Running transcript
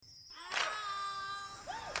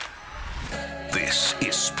This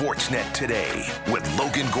is Sportsnet Today with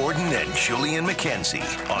Logan Gordon and Julian McKenzie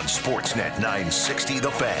on Sportsnet 960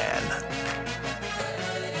 The Fan.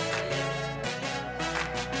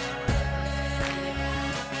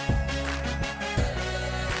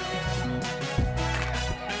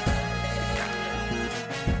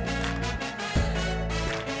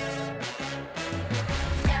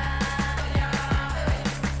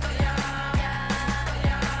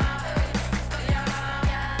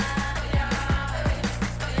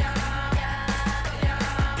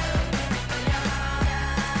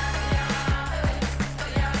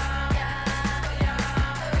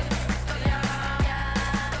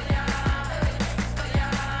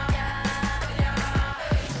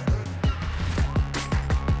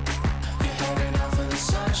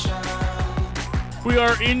 We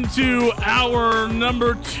are into hour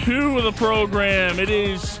number 2 of the program. It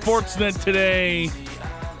is Sportsnet Today.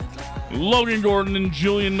 Logan Gordon and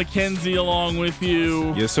Julian McKenzie along with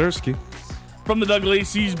you. Yes, sirski. From the Doug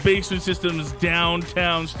Lacey's Basement Systems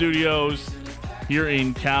downtown studios here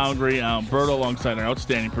in Calgary, Alberta, alongside our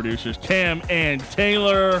outstanding producers, Cam and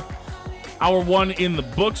Taylor. Hour 1 in the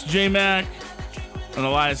books, J-Mac. An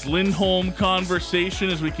Elias Lindholm conversation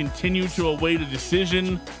as we continue to await a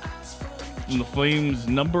decision from the Flames'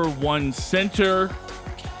 number 1 center,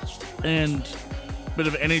 and a bit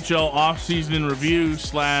of NHL offseason in review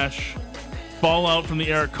 / fallout from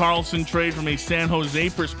the Erik Karlsson trade from a San Jose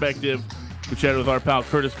perspective. We chatted with our pal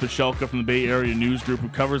Curtis Pachelka from the Bay Area News Group, who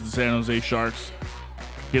covers the San Jose Sharks.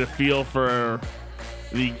 Get a feel for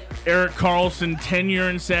the Erik Karlsson tenure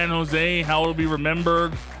in San Jose, how it'll be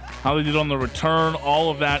remembered, how they did on the return,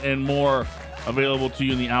 all of that and more available to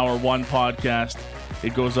you in the Hour 1 podcast.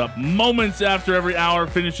 It goes up moments after every hour,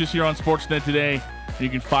 finishes here on Sportsnet Today. You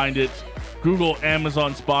can find it Google,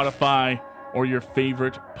 Amazon, Spotify, or your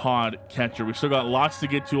favorite pod catcher. We still got lots to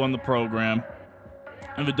get to on the program.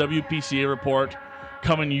 And the WPCA report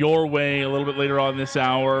coming your way a little bit later on this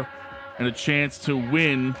hour, and a chance to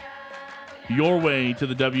win your way to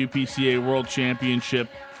the WPCA World Championship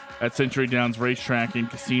at Century Downs Racetrack and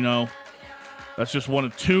Casino. That's just one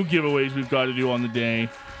of 2 giveaways we've got to do on the day.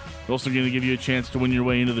 We're also going to give you a chance to win your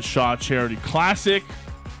way into the Shaw Charity Classic.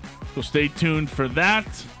 So stay tuned for that.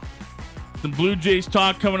 Some Blue Jays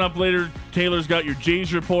talk coming up later. Taylor's got your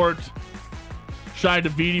Jays report. Shai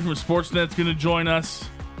Davidi from Sportsnet's going to join us.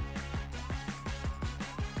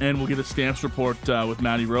 And we'll get a Stamps report with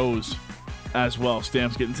Matty Rose as well.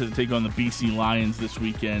 Stamps getting to take on the BC Lions this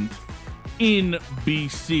weekend in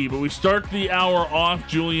BC. But we start the hour off,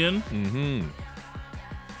 Julian,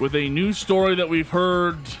 with a news story that we've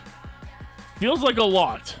heard feels like a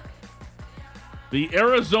lot. The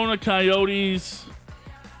Arizona Coyotes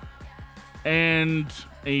and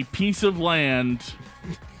a piece of land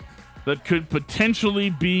that could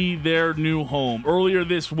potentially be their new home. Earlier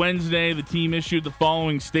this Wednesday, the team issued the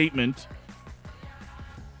following statement.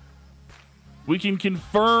 We can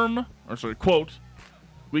confirm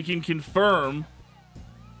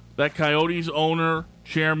that Coyotes owner,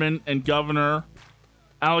 chairman, and governor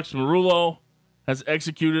Alex Marullo has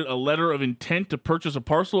executed a letter of intent to purchase a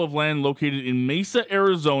parcel of land located in Mesa,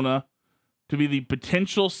 Arizona, to be the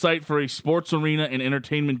potential site for a sports arena and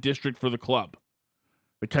entertainment district for the club.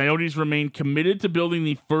 The Coyotes remain committed to building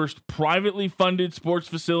the first privately funded sports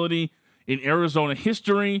facility in Arizona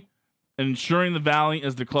history and ensuring the Valley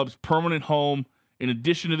as the club's permanent home. In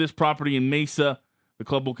addition to this property in Mesa, the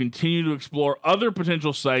club will continue to explore other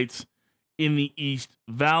potential sites in the East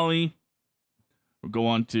Valley. We'll go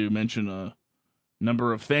on to mention a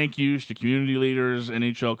number of thank yous to community leaders,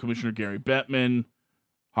 NHL Commissioner Gary Bettman,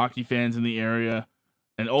 hockey fans in the area,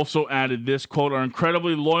 and also added this, quote, our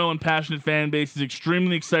incredibly loyal and passionate fan base is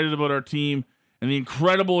extremely excited about our team and the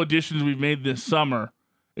incredible additions we've made this summer,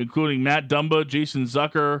 including Matt Dumba, Jason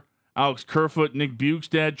Zucker, Alex Kerfoot, Nick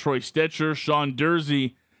Bukestad, Troy Stetcher, Sean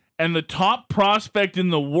Dursey, and the top prospect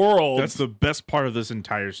in the world. That's the best part of this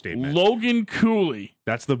entire statement. Logan Cooley.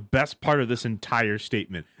 That's the best part of this entire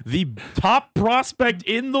statement. The top prospect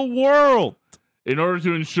in the world. In order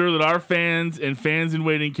to ensure that our fans and fans in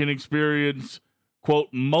waiting can experience, quote,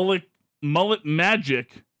 mullet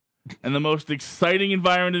magic and the most exciting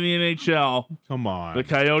environment in the NHL. Come on. The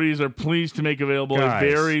Coyotes are pleased to make available a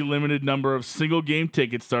very limited number of single game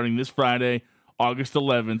tickets starting this Friday, August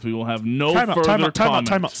 11th. We will have no further comment.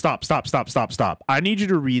 Time out. Stop. I need you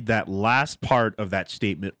to read that last part of that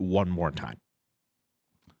statement one more time.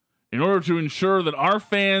 In order to ensure that our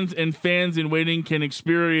fans and fans in waiting can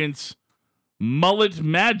experience mullet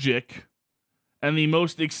magic and the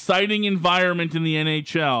most exciting environment in the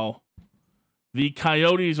NHL, the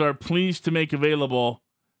Coyotes are pleased to make available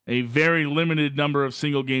A very limited number of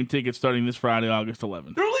single-game tickets starting this Friday, August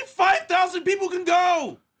 11th. There are only 5,000 people can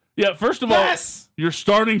go. Yeah, first of all, you're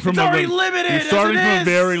starting from limited. You're starting from a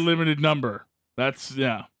very limited number. That's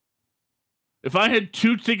If I had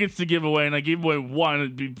 2 tickets to give away and I gave away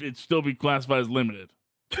 1, it'd still be classified as limited.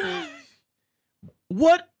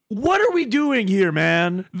 What are we doing here,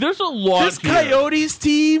 man? There's a lot. This Coyotes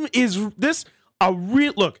team is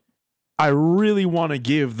look. I really want to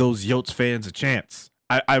give those Yotes fans a chance.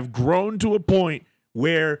 I've grown to a point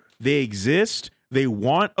where they exist. They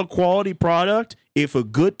want a quality product. If a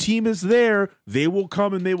good team is there, they will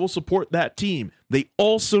come and they will support that team. They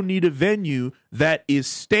also need a venue that is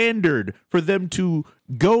standard for them to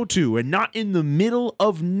go to and not in the middle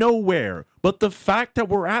of nowhere. But the fact that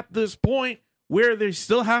we're at this point where they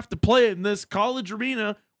still have to play in this college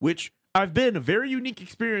arena, which I've been a very unique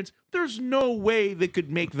experience, there's no way they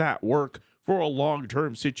could make that work for a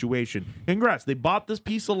long-term situation. Congrats, they bought this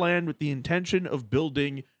piece of land with the intention of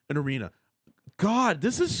building an arena. God,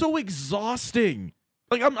 this is so exhausting.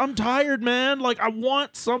 Like, I'm tired, man. Like, I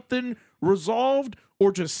want something resolved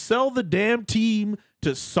or just sell the damn team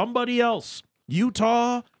to somebody else.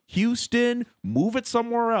 Utah, Houston, move it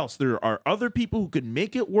somewhere else. There are other people who can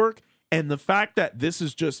make it work, and the fact that this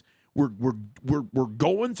is just we're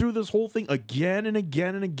going through this whole thing again and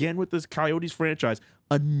again and again with this Coyotes franchise.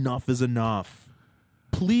 Enough is enough.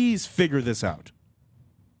 Please figure this out.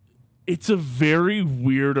 It's a very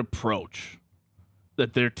weird approach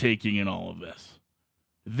that they're taking in all of this.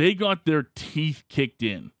 They got their teeth kicked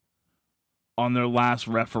in on their last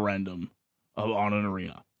referendum on an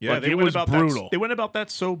arena. Yeah, it was brutal. They went about that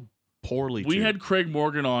so poorly. We had Craig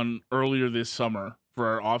Morgan on earlier this summer for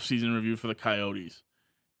our off-season review for the Coyotes,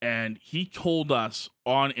 and he told us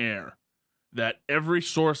on air that every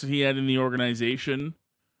source that he had in the organization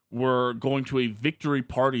were going to a victory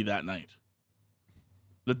party that night.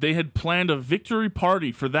 That they had planned a victory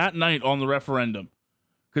party for that night on the referendum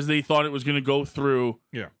because they thought it was going to go through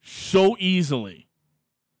so easily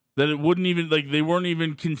that it wouldn't even, they weren't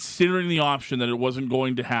even considering the option that it wasn't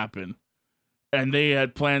going to happen. And they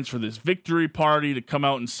had plans for this victory party to come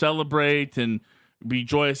out and celebrate and be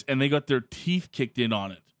joyous, and they got their teeth kicked in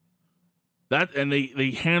on it. And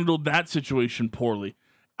they handled that situation poorly.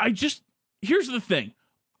 Here's the thing.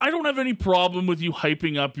 I don't have any problem with you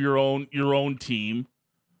hyping up your own team.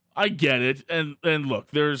 I get it. And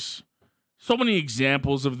look, there's so many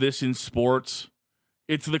examples of this in sports.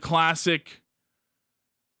 It's the classic.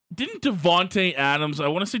 Didn't Devontae Adams, I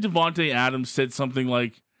want to say Devontae Adams said something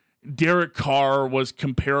like Derek Carr was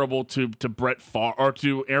comparable to Brett Favre or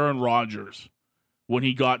to Aaron Rodgers when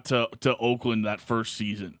he got to Oakland that first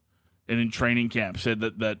season. And in training camp said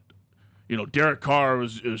that Derek Carr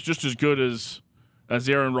was just as good as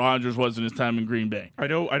Aaron Rodgers was in his time in Green Bay. I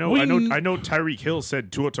know. Tyreek Hill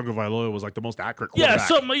said Tua Tagovailoa was like the most accurate quarterback.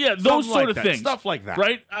 Those sort of things, stuff like that,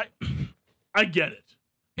 right? I get it.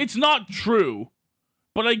 It's not true,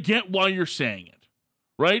 but I get why you're saying it,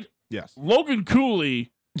 right? Yes. Logan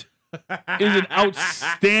Cooley is an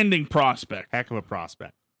outstanding prospect. Heck of a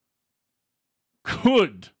prospect.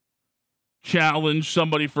 Could challenge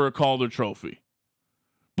somebody for a Calder Trophy,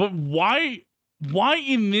 but why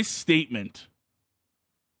in this statement?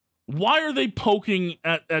 Why are they poking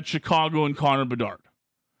at Chicago and Connor Bedard?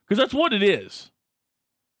 Because that's what it is.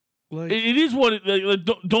 It is what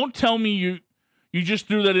it. Don't tell me you just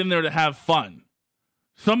threw that in there to have fun.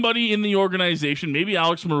 Somebody in the organization, maybe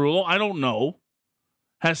Alex Marullo, I don't know,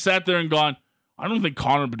 has sat there and gone, I don't think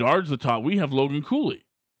Connor Bedard's the top. We have Logan Cooley.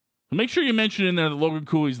 So make sure you mention in there that Logan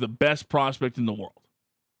Cooley's the best prospect in the world.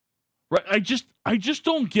 Right? I just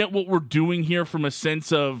don't get what we're doing here from a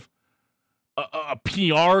sense of a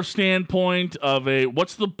PR standpoint of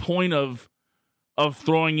what's the point of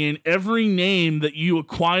throwing in every name that you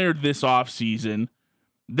acquired this offseason,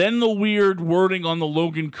 then the weird wording on the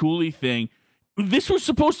Logan Cooley thing. This was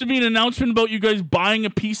supposed to be an announcement about you guys buying a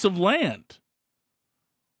piece of land.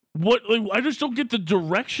 I just don't get the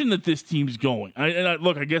direction that this team's going.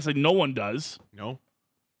 I guess no one does. No.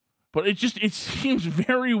 But it seems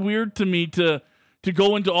very weird to me to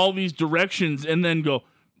go into all these directions and then go,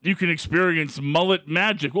 you can experience mullet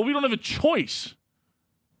magic. Well, we don't have a choice.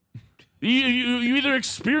 You either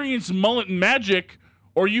experience mullet magic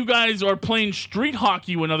or you guys are playing street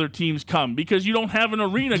hockey when other teams come because you don't have an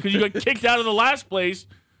arena because you got kicked out of the last place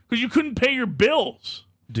because you couldn't pay your bills.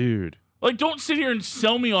 Dude. Don't sit here and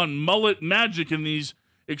sell me on mullet magic and these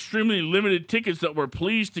extremely limited tickets that we're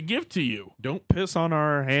pleased to give to you. Don't piss on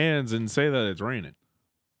our hands and say that it's raining.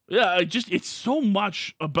 Yeah, it's so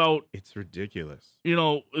much about... It's ridiculous.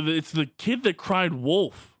 It's the kid that cried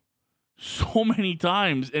wolf so many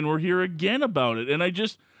times, and we're here again about it. And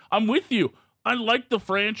I'm with you. I like the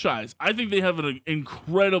franchise. I think they have an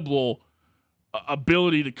incredible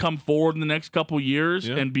ability to come forward in the next couple years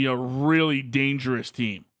and be a really dangerous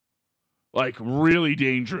team. Like, really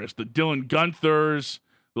dangerous. The Dylan Gunthers,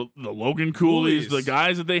 the Logan Coolies, the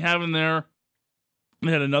guys that they have in there.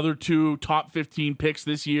 They had another 2 top 15 picks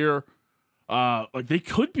this year. Like, they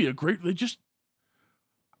could be a great...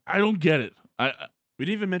 I don't get it. We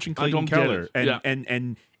didn't even mention Clayton Keller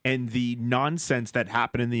and the nonsense that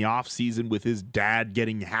happened in the offseason with his dad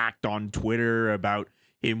getting hacked on Twitter about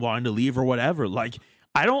him wanting to leave or whatever. Like,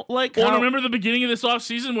 I don't like how... remember the beginning of this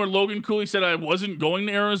offseason where Logan Cooley said I wasn't going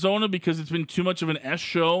to Arizona because it's been too much of an S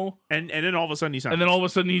show? And then all of a sudden he signed. And then all of a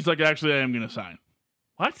sudden he's like, actually, I am going to sign.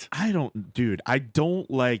 What? I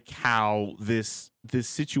don't like how this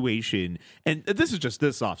situation, and this is just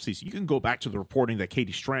this offseason. You can go back to the reporting that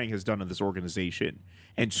Katie Strang has done of this organization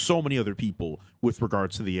and so many other people with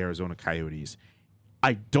regards to the Arizona Coyotes.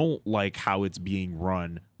 I don't like how it's being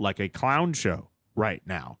run like a clown show right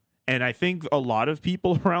now. And I think a lot of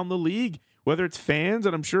people around the league, whether it's fans,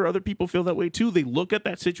 and I'm sure other people feel that way too, they look at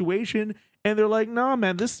that situation and they're like, nah,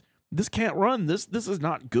 man, this can't run. This is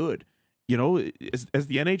not good. You know, as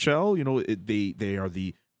the NHL, you know, they are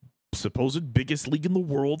the supposed biggest league in the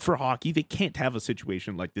world for hockey. They can't have a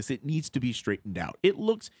situation like this. It needs to be straightened out.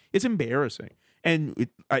 It's embarrassing. And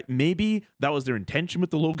maybe that was their intention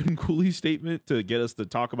with the Logan Cooley statement, to get us to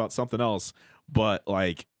talk about something else. But,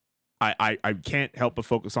 like, I can't help but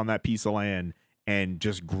focus on that piece of land and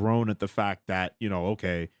just groan at the fact that, you know,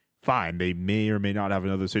 okay, fine, they may or may not have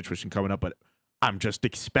another situation coming up, but I'm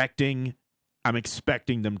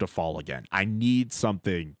expecting them to fall again. I need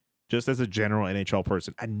something, just as a general NHL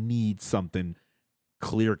person, I need something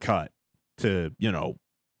clear cut to, you know,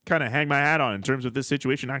 kind of hang my hat on in terms of this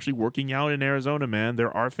situation actually working out in Arizona, man.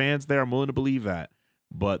 There are fans there. I'm willing to believe that.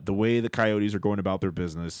 But the way the Coyotes are going about their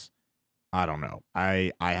business, I don't know.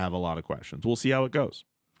 I have a lot of questions. We'll see how it goes.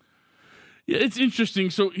 Yeah, it's interesting.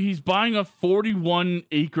 So he's buying a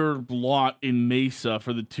 41-acre lot in Mesa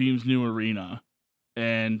for the team's new arena.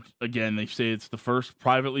 And again, they say it's the first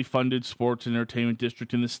privately funded sports and entertainment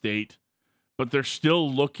district in the state, but they're still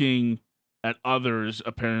looking at others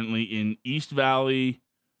apparently in East Valley,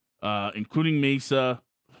 including Mesa,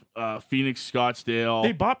 Phoenix, Scottsdale.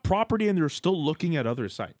 They bought property and they're still looking at other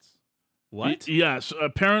sites. What? Yes,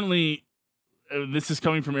 apparently this is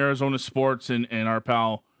coming from Arizona Sports and our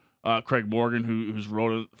pal Craig Morgan, who's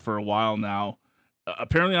wrote it for a while now.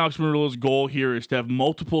 Apparently, Alex Murillo's goal here is to have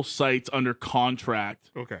multiple sites under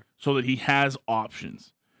contract, so that he has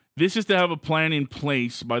options. This is to have a plan in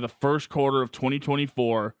place by the first quarter of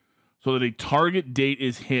 2024, so that a target date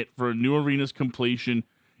is hit for a new arena's completion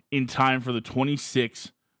in time for the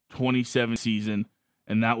 26-27 season,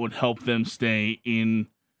 and that would help them stay in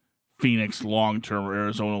Phoenix long-term or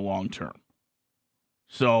Arizona long-term.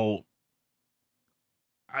 So,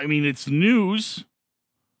 I mean, it's news,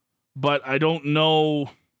 but I don't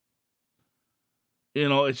know, you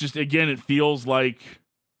know, it's just, again, it feels like,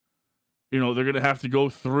 you know, they're going to have to go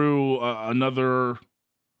through another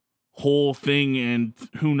whole thing, and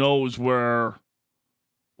who knows where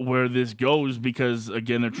this goes, because,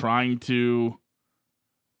 again, they're trying to,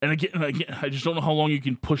 and again, I just don't know how long you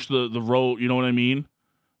can push the road, you know what I mean?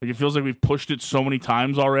 Like, it feels like we've pushed it so many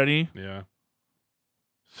times already. Yeah.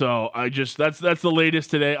 So that's the latest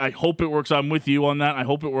today. I hope it works. I'm with you on that. I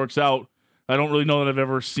hope it works out. I don't really know that I've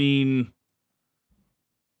ever seen.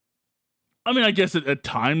 I mean, I guess at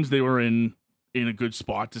times they were in a good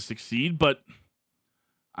spot to succeed, but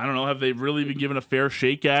I don't know. Have they really been given a fair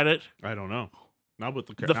shake at it? I don't know. Not with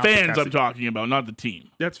the fans I'm talking about, not the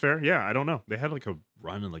team. That's fair. Yeah, I don't know. They had like a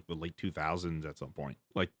run in like the late 2000s at some point.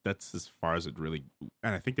 Like, that's as far as it really.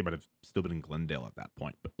 And I think they might have still been in Glendale at that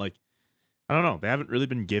point, but like, I don't know. They haven't really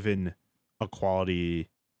been given a quality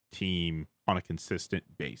team on a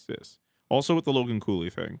consistent basis. Also with the Logan Cooley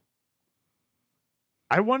thing,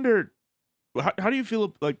 I wonder, how do you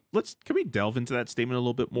feel? Like, can we delve into that statement a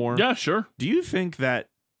little bit more? Yeah, sure. Do you think that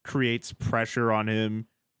creates pressure on him,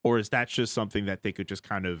 or is that just something that they could just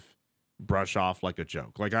kind of brush off like a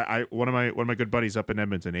joke? Like, one of my good buddies up in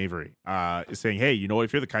Edmonton, Avery, is saying, hey, you know what?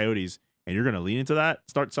 If you're the Coyotes and you're going to lean into that,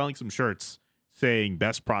 start selling some shirts saying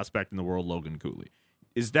best prospect in the world, Logan Cooley.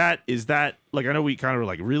 Is that like, I know we kind of were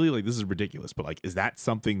like, really, like, this is ridiculous, but like, is that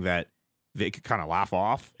something that they could kind of laugh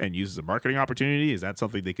off and use as a marketing opportunity? Is that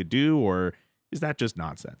something they could do, or is that just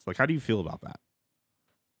nonsense? Like, how do you feel about that?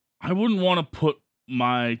 I wouldn't want to put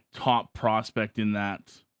my top prospect in that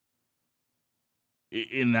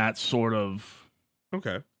sort of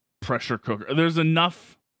pressure cooker. There's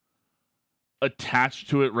enough attached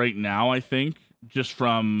to it right now, I think, just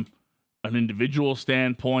from an individual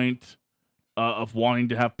standpoint of wanting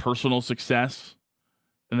to have personal success,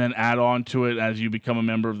 and then add on to it as you become a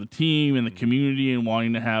member of the team and the community and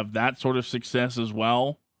wanting to have that sort of success as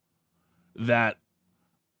well, that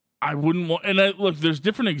I wouldn't want. And look, there's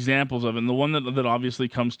different examples of it. And the one that obviously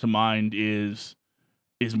comes to mind is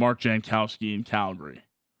Mark Jankowski in Calgary,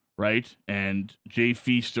 right? And Jay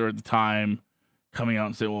Feaster at the time coming out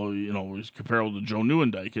and saying, well, he's comparable to Joe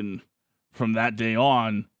Nieuwendyk. And from that day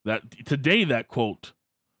on, that quote,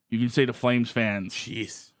 you can say to Flames fans,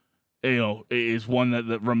 jeez, is one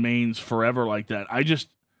that remains forever like that.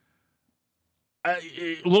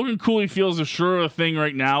 Logan Cooley feels as sure a thing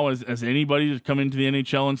right now as anybody to come into the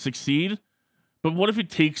NHL and succeed. But what if it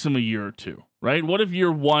takes him a year or two, right? What if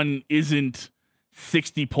year one isn't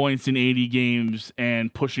 60 points in 80 games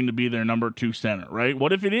and pushing to be their number 2 center, right?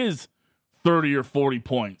 What if it is 30 or 40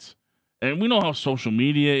 points? And we know how social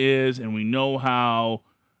media is, and we know how,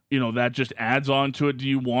 that just adds on to it. Do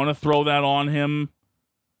you want to throw that on him?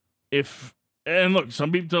 And look,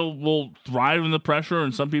 some people will thrive in the pressure,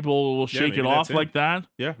 and some people will shake it off like that.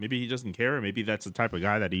 Yeah, maybe he doesn't care. Maybe that's the type of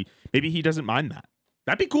guy that maybe he doesn't mind that.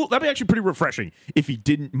 That'd be cool. That'd be actually pretty refreshing if he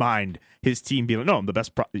didn't mind his team being like, no, I'm the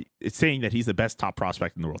best. It's saying that he's the best top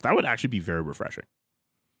prospect in the world. That would actually be very refreshing.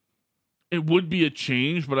 It would be a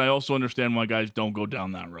change, but I also understand why guys don't go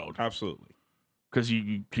down that road. Absolutely. Because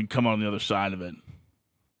you can come out on the other side of it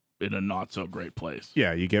in a not so great place.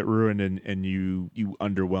 Yeah, you get ruined and you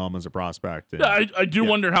underwhelm as a prospect. And, I do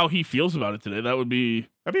wonder how he feels about it today. That'd be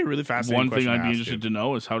a really fascinating one thing I'd be ask interested to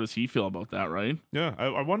know is how does he feel about that, right? Yeah,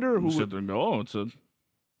 I wonder who sit there and go,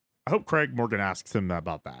 I hope Craig Morgan asks him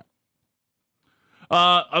about that.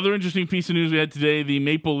 Other interesting piece of news we had today, the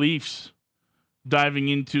Maple Leafs diving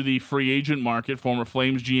into the free agent market. Former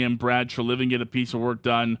Flames GM Brad Treliving get a piece of work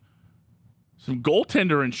done. Some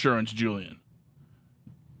goaltender insurance, Julian.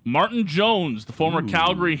 Martin Jones, the former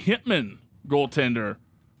Calgary Hitmen goaltender,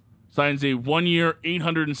 signs a 1-year,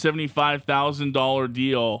 $875,000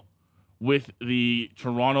 deal with the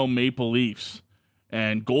Toronto Maple Leafs.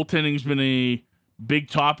 And goaltending's been a big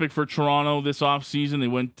topic for Toronto this offseason. They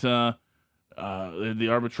went the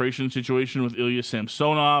arbitration situation with Ilya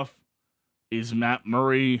Samsonov. Is Matt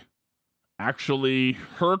Murray actually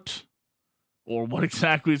hurt? Or what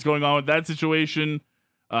exactly is going on with that situation?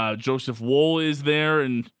 Joseph Woll is there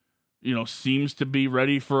and, seems to be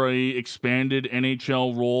ready for a expanded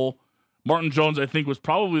NHL role. Martin Jones, I think, was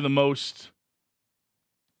probably the most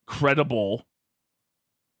credible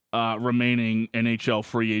remaining NHL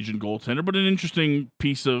free agent goaltender, but an interesting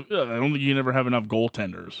piece of, I don't think you can ever have enough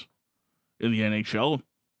goaltenders in the NHL.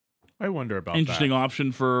 I wonder about interesting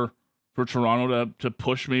option for Toronto to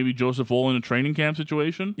push maybe Joseph Woll in a training camp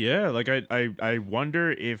situation. Yeah, like I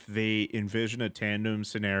wonder if they envision a tandem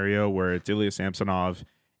scenario where it's Ilya Samsonov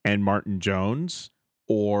and Martin Jones,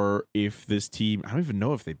 or if this team, I don't even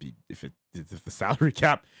know if if the salary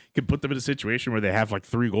cap could put them in a situation where they have like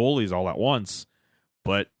 3 goalies all at once.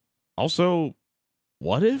 But also,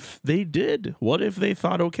 what if they did? What if they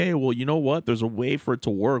thought, okay, well, you know what? There's a way for it to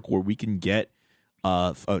work where we can get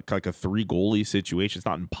like a 3 goalie situation. It's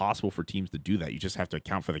not impossible for teams to do that. You just have to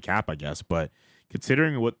account for the cap, I guess. But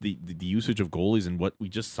considering what the usage of goalies and what we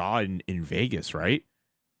just saw in Vegas, right?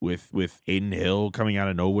 With Aiden Hill coming out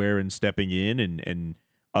of nowhere and stepping in and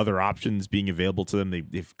other options being available to them,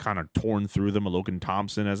 they've kind of torn through them. Logan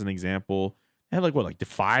Thompson as an example. They had like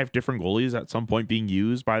 5 different goalies at some point being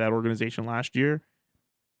used by that organization last year.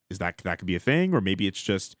 Is that could be a thing? Or maybe it's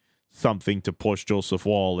just something to push Joseph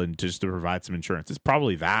Woll and just to provide some insurance. It's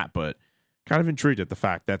probably that, but kind of intrigued at the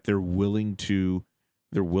fact that they're willing to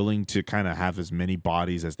kind of have as many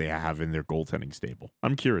bodies as they have in their goaltending stable.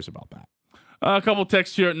 I'm curious about that. A couple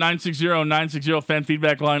texts here at 960-960 fan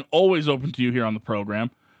feedback line, always open to you here on the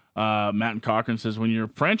program. Matt and Cochran says, when your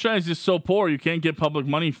franchise is so poor, you can't get public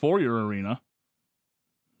money for your arena.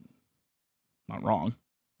 Not wrong.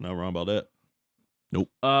 Not wrong about it. Nope.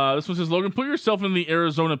 This one says, Logan, put yourself in the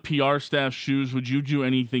Arizona PR staff shoes. Would you do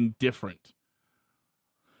anything different?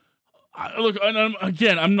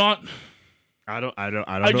 I'm not. I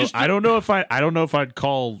don't know if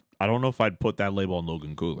I'd put that label on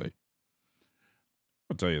Logan Cooley.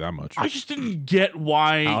 I'll tell you that much. I just didn't get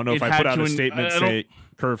why. I don't know if I put out a statement say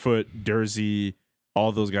Kerfoot, Dursey,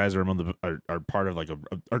 all those guys are among are part of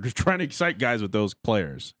are trying to excite guys with those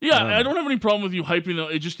players. Yeah, I don't have any problem with you hyping them.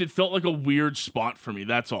 It felt like a weird spot for me.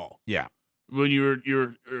 That's all. Yeah. When you're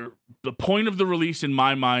the point of the release in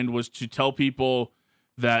my mind was to tell people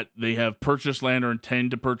that they have purchased land or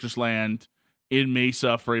intend to purchase land in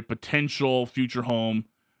Mesa for a potential future home,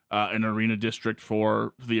 an arena district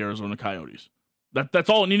for the Arizona Coyotes. That's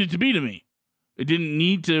all it needed to be to me. It didn't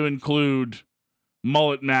need to include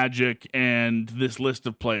Mullet Magic and this list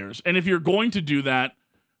of players. And if you're going to do that,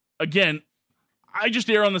 again, I just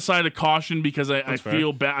err on the side of caution because I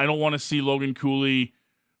feel bad. I don't want to see Logan Cooley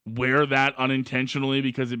wear that unintentionally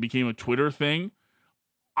because it became a Twitter thing.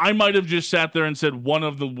 I might have just sat there and said one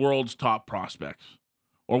of the world's top prospects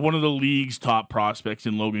or one of the league's top prospects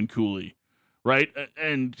in Logan Cooley, right?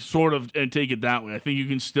 And take it that way. I think you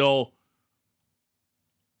can still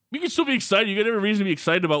be excited. You got every reason to be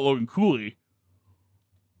excited about Logan Cooley.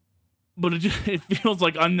 But it feels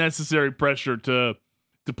like unnecessary pressure to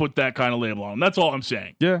put that kind of label on him. That's all I'm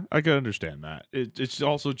saying. Yeah, I can understand that. It's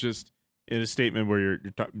also just in a statement where you're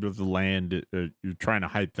talking about the land, you're trying to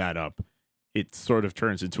hype that up. It sort of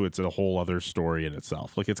turns into it's a whole other story in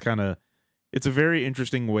itself. Like it's a very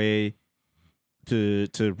interesting way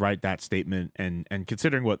to write that statement, and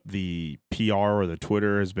considering what the PR or the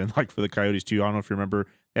Twitter has been like for the Coyotes too. I don't know if you remember,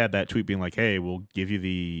 they had that tweet being like, "Hey, we'll give you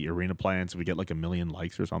the arena plans if we get like 1 million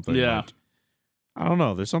likes or something." Yeah, like, I don't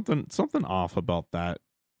know. There's something off about that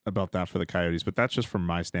for the Coyotes, but that's just from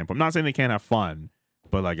my standpoint. I'm not saying they can't have fun,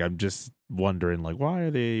 but like I'm just wondering, like, why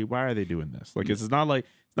are they doing this? Like it's not like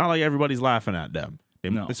everybody's laughing at them.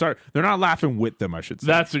 They're not laughing with them, I should say.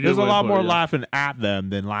 There's a lot more laughing at them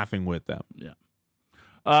than laughing with them. Yeah.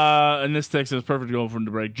 And this text is perfect going from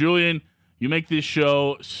the break. Julian, you make this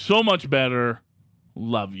show so much better.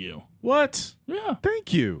 Love you. What? Yeah.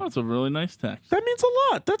 Thank you. That's a really nice text. That means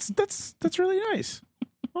a lot. That's really nice.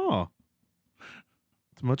 Oh.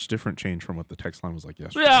 It's a much different change from what the text line was like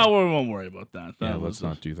yesterday. Yeah, we won't worry about that. Let's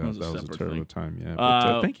not do that. That was a terrible time. Yeah.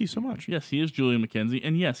 But, thank you so much. Yes, he is Julian McKenzie,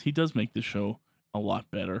 and yes, he does make this show a lot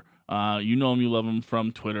better. You know him, you love him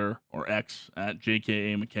from Twitter or X at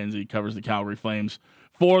JKA McKenzie. Covers the Calgary Flames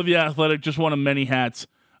for The Athletic. Just one of many hats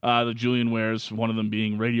that Julian wears, one of them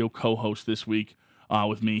being radio co-host this week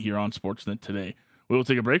with me here on Sportsnet Today. We will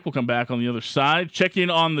take a break. We'll come back on the other side. Check in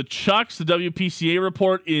on the Chucks. The WPCA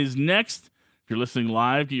report is next. If you're listening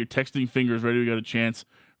live, get your texting fingers ready. We got a chance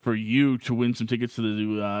for you to win some tickets to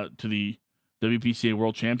the WPCA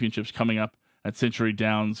World Championships coming up at Century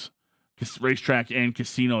Downs Racetrack and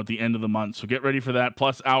Casino at the end of the month. So get ready for that.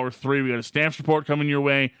 Plus hour 3, we got a Stamps report coming your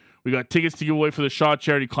way. We got tickets to give away for the Shaw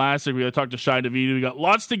Charity Classic. We got to talk to Shai Davidi. We got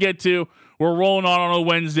lots to get to. We're rolling on a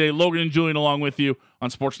Wednesday. Logan and Julian along with you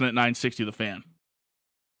on Sportsnet 960 The Fan.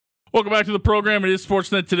 Welcome back to the program. It is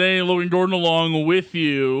Sportsnet Today. Logan Gordon along with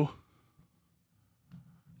you.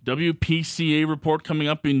 WPCA report coming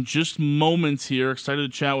up in just moments here.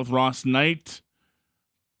 Excited to chat with Ross Knight.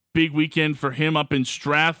 Big weekend for him up in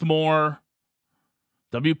Strathmore.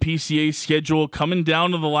 WPCA schedule coming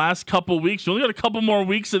down to the last couple weeks. We only got a couple more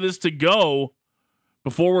weeks of this to go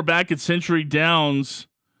before we're back at Century Downs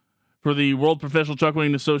for the World Professional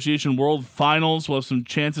Chuckweighing Association World Finals. We'll have some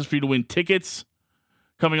chances for you to win tickets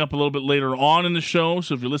coming up a little bit later on in the show.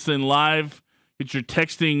 So if you're listening live, get your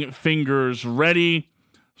texting fingers ready.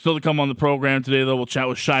 Still to come on the program today, though, we'll chat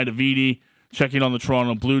with Shai Davidi, checking on the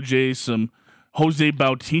Toronto Blue Jays, some Jose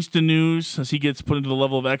Bautista news as he gets put into the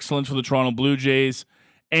level of excellence for the Toronto Blue Jays.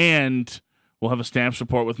 And we'll have a Stamps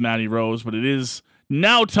report with Matty Rose. But it is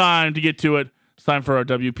now time to get to it. It's time for our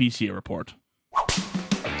WPCA report.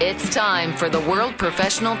 It's time for the World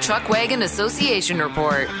Professional Truckwagon Association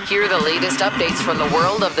report. Hear the latest updates from the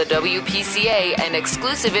world of the WPCA and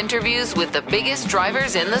exclusive interviews with the biggest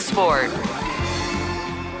drivers in the sport.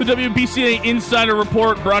 The WPCA Insider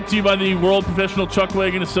Report brought to you by the World Professional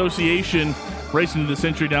Truckwagon Association. Racing to the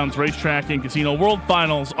Century Downs Racetrack and Casino World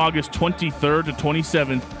Finals, August 23rd to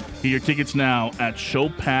 27th. Get your tickets now at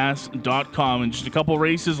showpass.com. And just a couple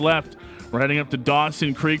races left. We're heading up to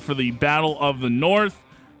Dawson Creek for the Battle of the North.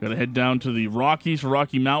 Got to head down to the Rockies for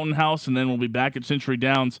Rocky Mountain House, and then we'll be back at Century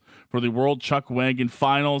Downs for the World Chuckwagon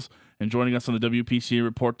Finals. And joining us on the WPCA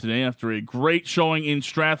report today after a great showing in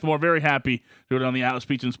Strathmore. Very happy to do it on the Atlas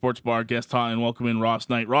Pizza and Sports Bar guest hot and welcome in Ross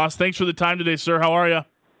Knight. Ross, thanks for the time today, sir. How are you?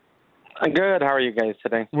 I'm good. How are you guys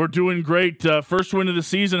today? We're doing great. First win of the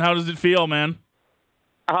season. How does it feel, man?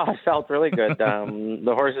 Oh, it felt really good.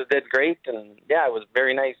 The horses did great, and yeah, it was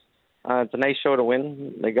very nice. It's a nice show to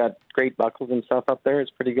win. They got great buckles and stuff up there. It's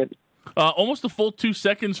pretty good. Almost a full 2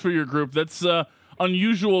 seconds for your group. That's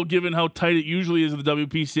unusual given how tight it usually is at the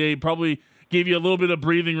WPCA. Probably gave you a little bit of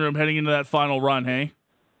breathing room heading into that final run, hey?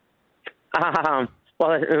 Well,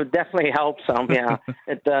 it definitely helps some, yeah.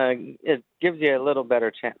 It gives you a little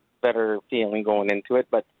better feeling going into it.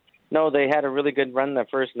 But, no, they had a really good run the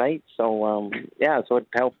first night. So, so it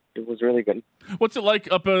helped. It was really good. What's it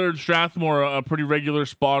like up at Strathmore, a pretty regular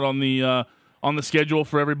spot on the schedule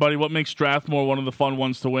for everybody? What makes Strathmore one of the fun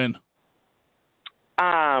ones to win?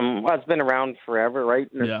 Well, it's been around forever, right?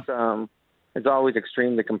 And it's always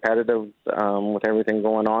extremely competitive with everything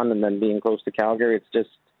going on, and then being close to Calgary, it's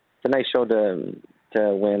a nice show to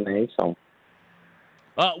win. So,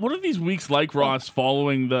 what are these weeks like, Ross,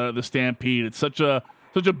 following the Stampede? It's such a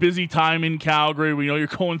busy time in Calgary. We know you're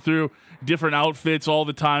going through different outfits all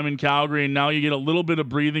the time in Calgary, and now you get a little bit of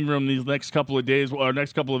breathing room these next couple of days, or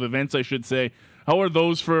next couple of events, I should say. How are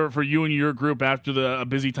those for you and your group after a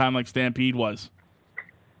busy time like Stampede was?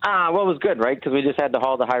 Well, it was good, right? Because we just had to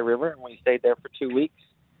haul the High River, and we stayed there for 2 weeks.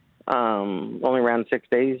 Only ran 6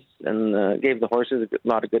 days, and gave the horses a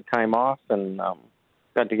lot of good time off, and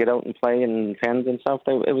got to get out and play in fens and stuff.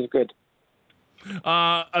 It was good.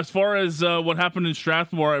 As far as what happened in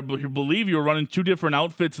Strathmore, I believe you were running 2 different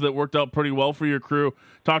outfits that worked out pretty well for your crew.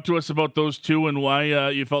 Talk to us about those 2 and why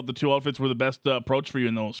you felt the 2 outfits were the best approach for you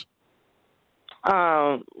in those.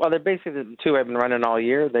 Well, they're basically the 2 I've been running all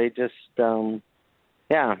year. They just,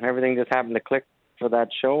 everything just happened to click for that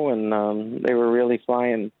show, and they were really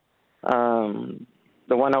flying. The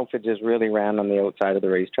one outfit just really ran on the outside of the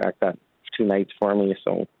racetrack that 2 nights for me,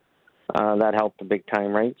 so that helped a big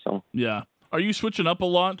time, right? So yeah. Are you switching up a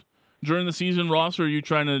lot during the season, Ross, or are you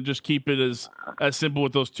trying to just keep it as simple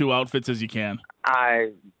with those 2 outfits as you can?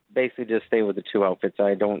 I basically just stay with the 2 outfits.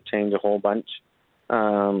 I don't change a whole bunch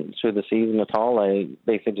through the season at all. I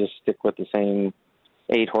basically just stick with the same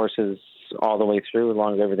 8 horses all the way through as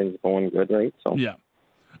long as everything's going good, right? So yeah.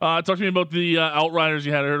 Talk to me about the Outriders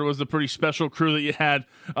you had. I heard it was a pretty special crew that you had.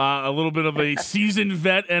 A little bit of a seasoned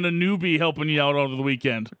vet and a newbie helping you out over the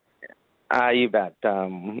weekend. You bet.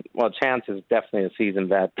 Well, Chance is definitely a seasoned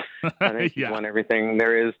vet. I think he's won everything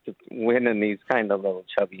there is to win, and he's kind of a little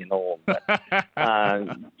chubby and old. But,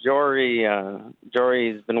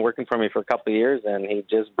 Jory's been working for me for a couple of years, and he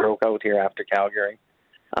just broke out here after Calgary.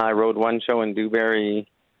 I rode one show in Dewberry.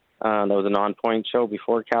 That was an on-point show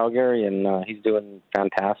before Calgary, and he's doing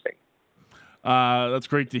fantastic. That's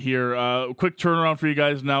great to hear. Quick turnaround for you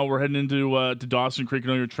guys now. We're heading into to Dawson Creek. I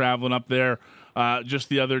know you're traveling up there just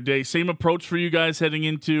the other day. Same approach for you guys heading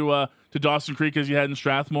into to Dawson Creek as you had in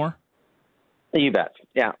Strathmore? You bet.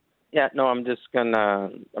 Yeah. No, I'm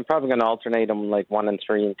probably gonna alternate them like 1 and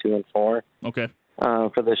 3 and 2 and 4. Okay.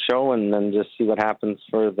 For the show, and then just see what happens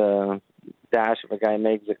for the dash if a guy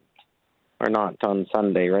makes it or not on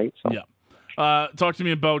Sunday, right? So. Yeah. Talk to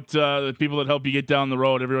me about the people that help you get down the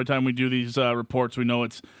road. Every time we do these reports, we know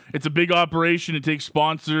it's a big operation. It takes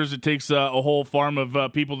sponsors. It takes a whole farm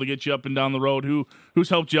of people to get you up and down the road. Who's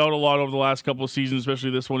helped you out a lot over the last couple of seasons,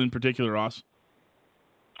 especially this one in particular, Ross?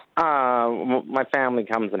 My family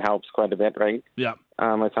comes and helps quite a bit, right? Yeah.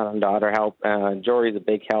 My son and daughter help. Jory's a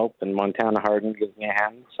big help, and Montana Hardin gives me a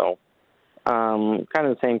hand. So kind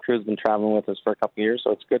of the same crew's been traveling with us for a couple of years,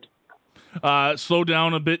 so it's good. Slow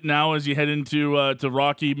down a bit now as you head into to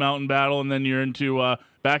Rocky Mountain Battle, and then you're into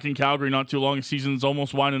back in Calgary not too long. The season's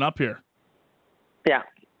almost winding up here. Yeah.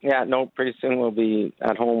 No, pretty soon we'll be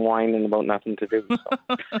at home whining about nothing to do.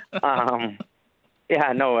 So.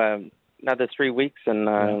 Another 3 weeks, and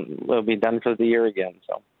we'll be done for the year again.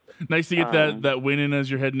 So nice to get that win in as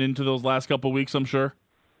you're heading into those last couple of weeks, I'm sure.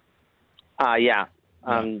 The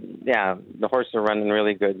horses are running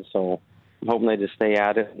really good, so I'm hoping they just stay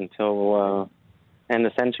at it until end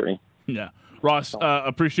of century. Yeah. Ross,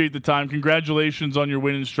 appreciate the time. Congratulations on your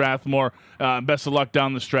win in Strathmore. Best of luck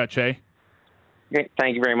down the stretch, hey? Great.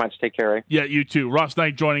 Thank you very much. Take care, eh? Yeah, you too. Ross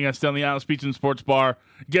Knight joining us down the Atlas Pizza and Sports Bar.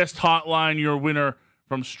 Guest hotline, your winner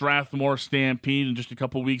from Strathmore Stampede, and just a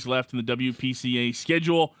couple weeks left in the WPCA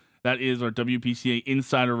schedule. That is our WPCA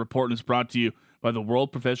Insider Report, and it's brought to you by the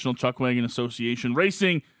World Professional Truckwagon Association.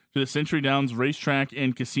 Racing to the Century Downs Racetrack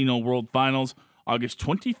and Casino World Finals, August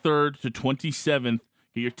 23rd to 27th.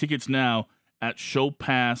 Get your tickets now at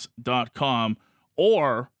showpass.com,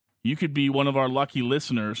 or you could be one of our lucky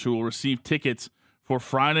listeners who will receive tickets for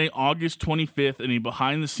Friday, August 25th, and a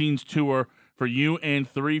behind-the-scenes tour for you and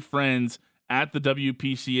 3 friends at the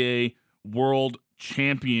WPCA World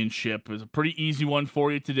Championship. It's a pretty easy one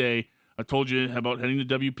for you today. I told you about heading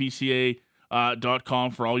to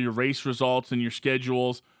WPCA.com for all your race results and your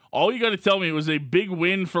schedules. All you got to tell me, it was a big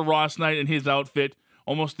win for Ross Knight and his outfit.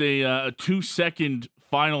 Almost a 2-second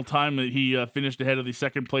final time that he finished ahead of the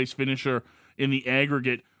second-place finisher in the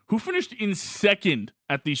aggregate. Who finished in second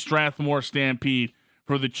at the Strathmore Stampede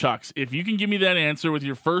for the Chucks? If you can give me that answer with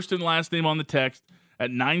your first and last name on the text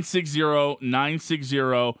at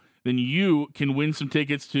 960-960, then you can win some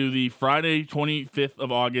tickets to the Friday 25th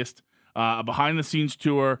of August, a behind-the-scenes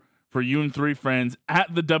tour for you and 3 friends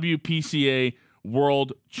at the WPCA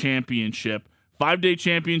World Championship. 5-day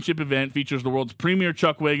championship event features the world's premier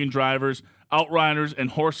chuck wagon drivers, outriders, and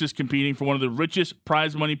horses competing for one of the richest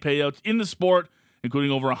prize money payouts in the sport.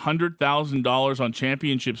 including over $100,000 on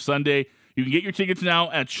Championship Sunday. You can get your tickets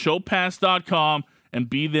now at showpass.com and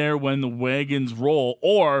be there when the wagons roll.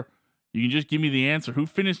 Or you can just give me the answer. Who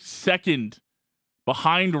finished second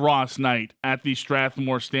behind Ross Knight at the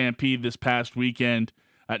Strathmore Stampede this past weekend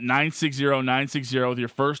at 960-960 with your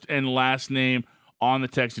first and last name on the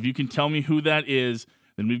text. If you can tell me who that is,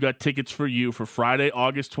 then we've got tickets for you for Friday,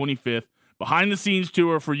 August 25th. Behind-the-scenes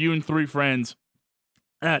tour for you and 3 friends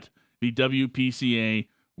at the WPCA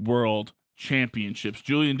World Championships.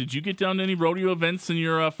 Julian, did you get down to any rodeo events in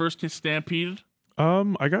your first Stampede?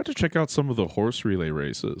 I got to check out some of the horse relay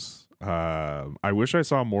races. I wish I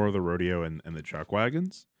saw more of the rodeo and the chuck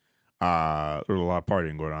wagons. There was a lot of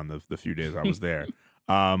partying going on the few days I was there.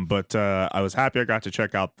 But I was happy I got to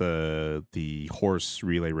check out the horse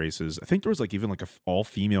relay races. I think there was like even like a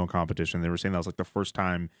all-female competition. They were saying that was like the first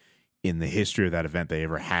time in the history of that event they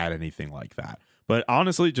ever had anything like that. But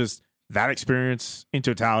honestly, just that experience in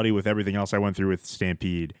totality with everything else I went through with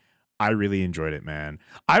Stampede, I really enjoyed it, man.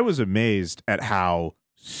 I was amazed at how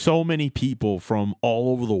so many people from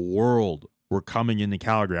all over the world were coming into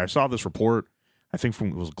Calgary. I saw this report, I think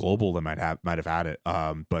it was Global that might have had it.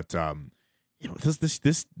 But you know,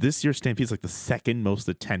 this year's Stampede is like the second most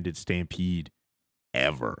attended Stampede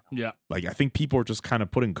ever. Yeah. Like I think people are just kind of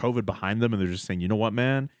putting COVID behind them and they're just saying, you know what,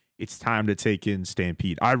 man? It's time to take in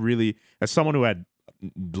Stampede. I really, as someone who had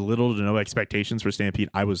little to no expectations for Stampede,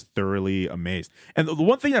 I was thoroughly amazed. And the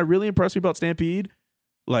one thing that really impressed me about Stampede,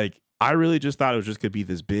 like I really just thought it was just gonna be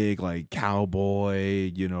this big like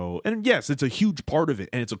cowboy, you know. And yes, it's a huge part of it,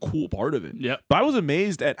 and it's a cool part of it. Yeah. But I was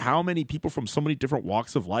amazed at how many people from so many different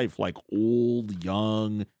walks of life, like old,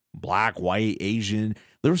 young, black, white, Asian.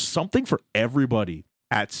 There was something for everybody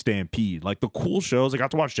at Stampede. Like the cool shows, I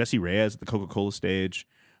got to watch Jesse Reyes at the Coca-Cola stage.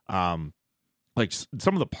 Like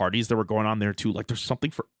some of the parties that were going on there too. Like there's something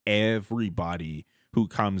for everybody who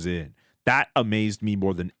comes in. That amazed me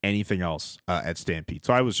more than anything else at Stampede.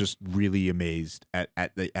 So I was just really amazed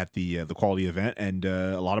at the quality event, and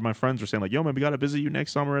a lot of my friends were saying like, "Yo, man, we gotta visit you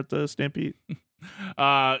next summer at the Stampede."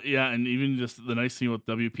 Yeah, and even just the nice thing with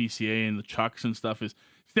WPCA and the Chucks and stuff is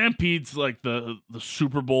Stampede's like the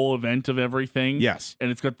Super Bowl event of everything. Yes,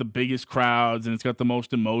 and it's got the biggest crowds and it's got the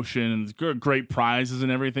most emotion and it's great prizes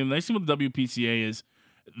and everything. The nice thing with the WPCA is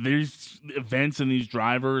these events and these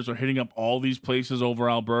drivers are hitting up all these places over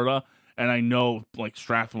Alberta. And I know, like,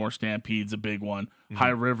 Strathmore Stampede's a big one. Mm-hmm. High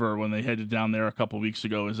River, when they headed down there a couple weeks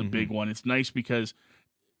ago, is a big one. It's nice because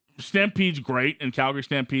Stampede's great and Calgary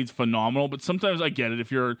Stampede's phenomenal, but sometimes I get it.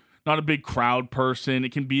 If you're not a big crowd person,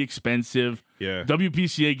 it can be expensive. Yeah.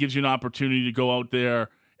 WPCA gives you an opportunity to go out there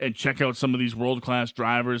and check out some of these world-class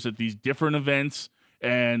drivers at these different events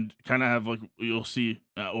and kind of have, like, you'll see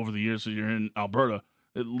over the years that you're in Alberta,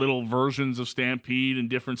 little versions of Stampede in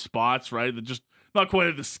different spots, right? That just not quite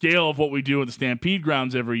at the scale of what we do at the Stampede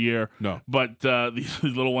grounds every year. No. But these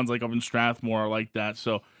little ones like up in Strathmore are like that.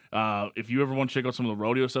 So if you ever want to check out some of the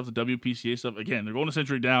rodeo stuff, the WPCA stuff, again, they're going to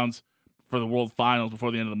Century Downs for the World Finals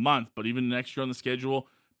before the end of the month. But even next year on the schedule,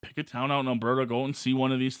 pick a town out in Alberta, go and see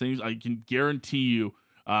one of these things. I can guarantee you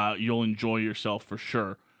you'll enjoy yourself for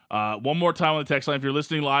sure. One more time on the text line. If you're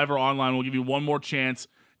listening live or online, we'll give you one more chance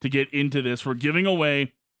to get into this. We're giving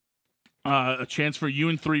away a chance for you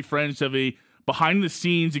and 3 friends to have a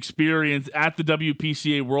behind-the-scenes experience at the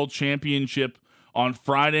WPCA World Championship on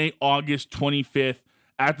Friday, August 25th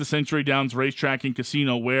at the Century Downs Racetrack and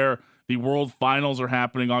Casino, where the World Finals are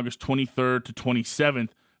happening August 23rd to 27th.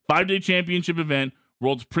 5-day championship event,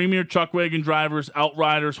 world's premier chuck wagon drivers,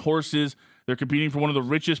 outriders, horses. They're competing for one of the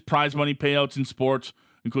richest prize money payouts in sports,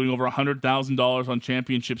 including over $100,000 on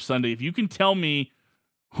Championship Sunday. If you can tell me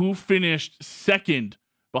who finished second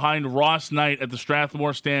behind Ross Knight at the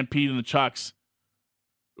Strathmore Stampede and the Chucks,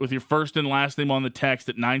 with your first and last name on the text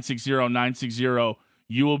at 960-960,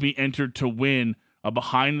 you will be entered to win a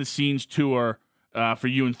behind-the-scenes tour for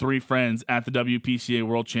you and 3 friends at the WPCA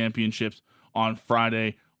World Championships on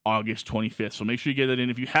Friday, August 25th. So make sure you get that in.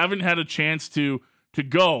 If you haven't had a chance to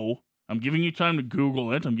go, I'm giving you time to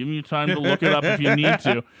Google it. I'm giving you time to look it up if you need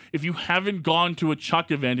to. If you haven't gone to a Chuck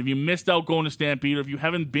event, if you missed out going to Stampede, or if you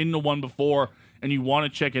haven't been to one before and you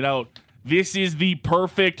want to check it out, this is the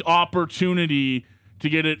perfect opportunity to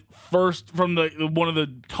get it first from one of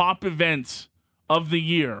the top events of the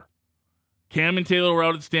year. Cam and Taylor were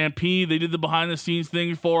out at Stampede. They did the behind-the-scenes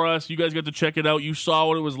thing for us. You guys got to check it out. You saw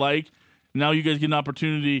what it was like. Now you guys get an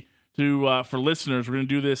opportunity to, for listeners, we're going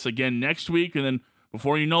to do this again next week, and then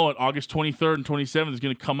before you know it, August 23rd and 27th is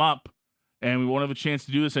going to come up, and we won't have a chance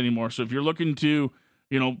to do this anymore. So if you're looking to,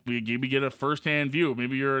 maybe get a first-hand view,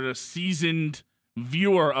 maybe you're a seasoned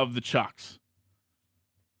viewer of the Chucks,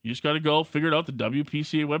 You just got to go figure it out. The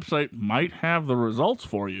WPCA website might have the results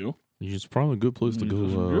for you. It's probably a good place to go.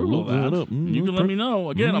 Google that. Up. You can let me know.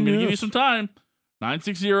 Again, I'm going to give you some time.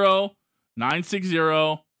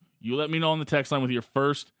 960-960. You let me know on the text line with your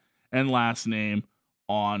first and last name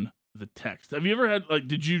on the text. Have you ever had,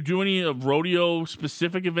 did you do any rodeo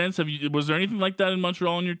specific events? Was there anything like that in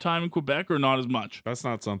Montreal in your time in Quebec, or not as much? That's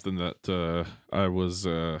not something that I was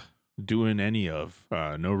doing any of.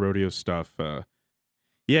 No rodeo stuff.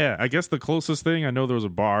 Yeah, I guess the closest thing, I know there was a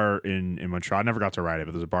bar in Montreal. I never got to ride it,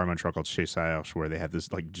 but there's a bar in Montreal called Chez Serge where they had this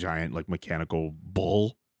giant mechanical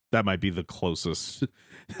bull. That might be the closest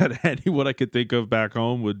that anyone I could think of back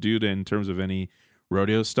home would do in terms of any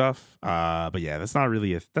rodeo stuff. But yeah, that's not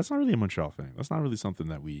really a Montreal thing. That's not really something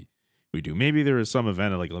that we do. Maybe there was some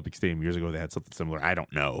event at Olympic Stadium years ago that had something similar. I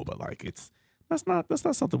don't know, but that's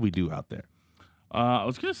not something we do out there. I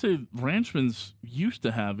was gonna say Ranchman's used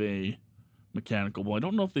to have a mechanical bull. I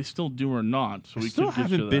don't know if they still do or not. So we still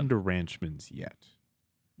haven't been to Ranchman's yet.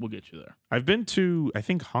 We'll get you there. I've been to, I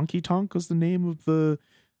think Honky Tonk was the name of the.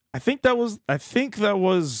 I think that was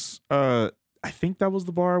the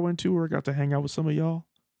bar I went to where I got to hang out with some of y'all.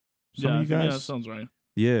 Some of you guys. Yeah, that sounds right.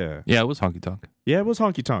 Yeah. Yeah, it was Honky Tonk. Yeah, it was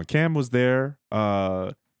Honky Tonk. Cam was there.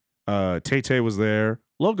 Tay was there.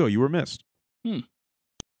 Logo, you were missed.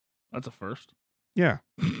 That's a first. Yeah.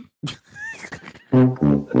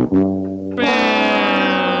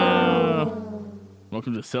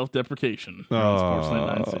 Welcome to self-deprecation.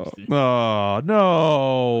 Sportsnet 960. Oh,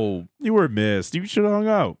 no. You were missed. You should have hung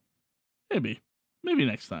out. Maybe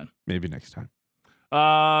next time. Maybe next time.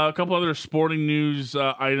 A couple other sporting news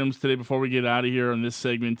items today before we get out of here on this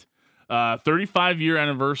segment. 35-year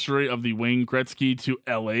anniversary of the Wayne Gretzky to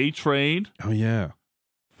LA trade. Oh, yeah.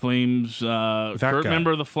 Flames, Kurt, guy.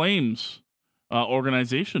 member of the Flames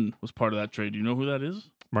organization, was part of that trade. Do you know who that is?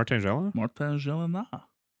 Martin Gélina? Martin Gélina.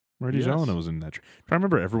 Marty Gélina was in that trade. I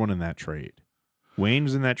remember everyone in that trade. Wayne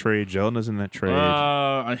was in that trade. Gélina's in that trade.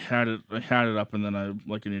 I had it up, and then I,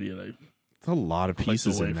 like an idiot, It's a lot of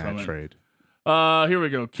pieces in that trade. Here we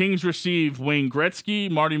go. Kings receive Wayne Gretzky,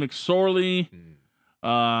 Marty McSorley,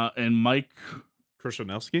 and Mike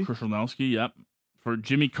Krashelnowski, yep. For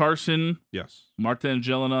Jimmy Carson, yes. Martin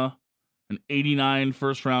Gélina, an 89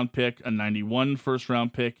 first-round pick, a 91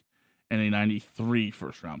 first-round pick, and a 93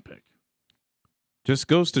 first-round pick. Just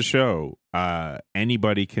goes to show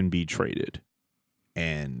anybody can be traded.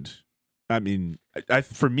 And, I mean,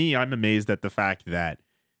 for me, I'm amazed at the fact that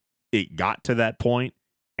it got to that point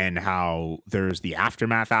and how there's the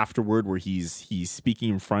aftermath afterward where he's speaking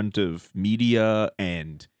in front of media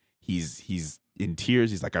and he's in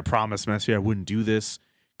tears. He's like, I promised Messi I wouldn't do this.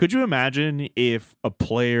 Could you imagine if a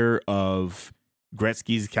player of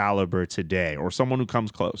Gretzky's caliber today, or someone who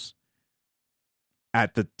comes close,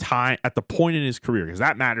 at the point in his career, because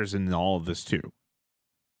that matters in all of this too,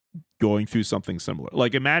 going through something similar.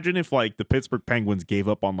 Imagine if the Pittsburgh Penguins gave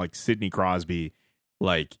up on Sidney Crosby,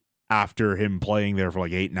 after him playing there for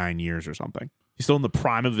 8-9 years or something. He's still in the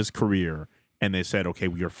prime of his career, and they said, okay,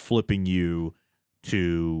 we are flipping you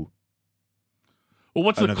to. Well,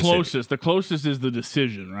 what's the closest? City. The closest is the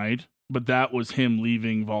decision, right? But that was him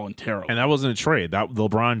leaving voluntarily. And that wasn't a trade. That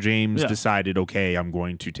LeBron James decided, okay, I'm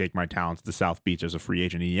going to take my talents to South Beach as a free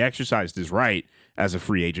agent. And he exercised his right as a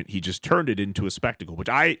free agent. He just turned it into a spectacle, which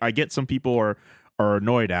I get some people are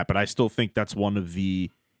annoyed at, but I still think that's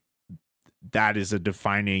that is a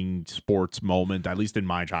defining sports moment, at least in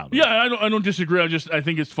my childhood. Yeah, I don't disagree. I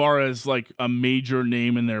think as far as a major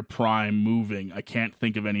name in their prime moving, I can't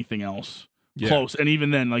think of anything else close. And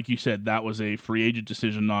even then, like you said, that was a free agent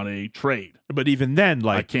decision, not a trade. But even then,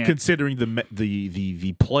 considering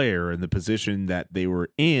the player and the position that they were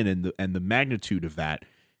in and the magnitude of that,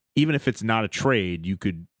 even if it's not a trade, you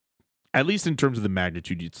could, at least in terms of the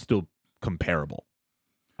magnitude, it's still comparable,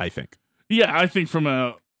 I think. Yeah, I think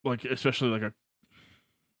from especially I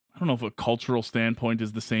don't know if a cultural standpoint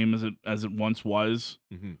is the same as it once was,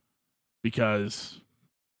 because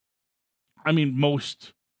I mean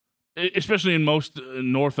especially in most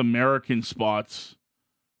North American sports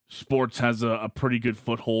has a pretty good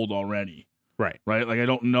foothold already. Right. I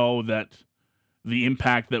don't know that the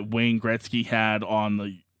impact that Wayne Gretzky had on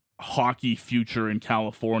the hockey future in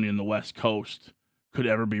California and the West Coast could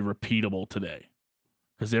ever be repeatable today,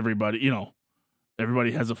 because everybody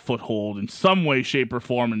has a foothold in some way, shape, or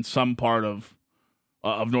form in some part of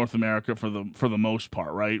North America for the most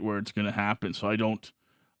part, right, where it's going to happen. So I don't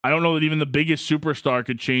know that even the biggest superstar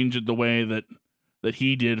could change it the way that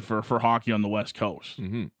he did for hockey on the West Coast.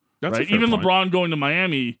 Mm-hmm. That's right. Even point. LeBron going to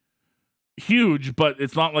Miami, huge, but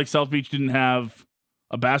it's not like South Beach didn't have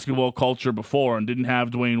a basketball culture before and didn't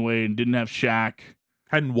have Dwayne Wade and didn't have Shaq.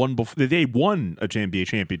 hadn't won before. They won a NBA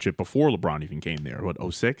championship before LeBron even came there. What,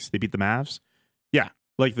 06? They beat the Mavs? Yeah.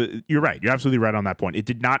 Like, you're right. You're absolutely right on that point. It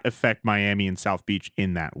did not affect Miami and South Beach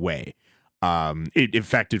in that way. It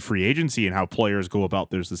affected free agency and how players go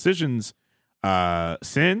about their decisions.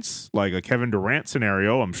 Since, like, a Kevin Durant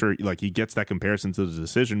scenario, I'm sure, like, he gets that comparison to the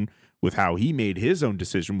decision with how he made his own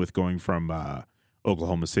decision with going from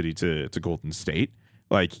Oklahoma City to Golden State.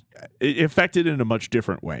 Like, it affected in a much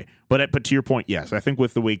different way. But to your point, yes, I think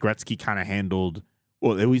with the way Gretzky kind of handled,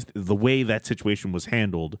 well, at least the way that situation was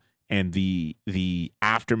handled and the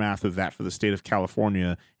aftermath of that for the state of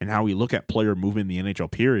California and how we look at player movement in the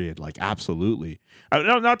NHL period, like, absolutely.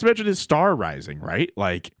 Not to mention his star rising, right?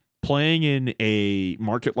 Like, playing in a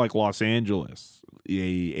market like Los Angeles,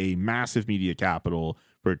 a massive media capital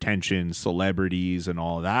for attention, celebrities, and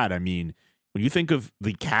all of that. I mean, when you think of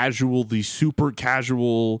the super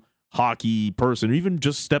casual hockey person, or even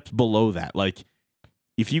just steps below that, like,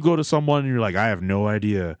 if you go to someone and you're like, I have no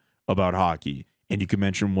idea about hockey, and you can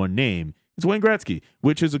mention one name, it's Wayne Gretzky,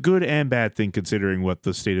 which is a good and bad thing considering what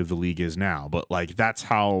the state of the league is now. But, like, that's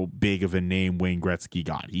how big of a name Wayne Gretzky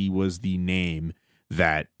got. He was the name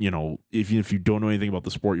that, you know, if you don't know anything about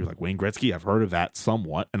the sport, you're like, Wayne Gretzky, I've heard of that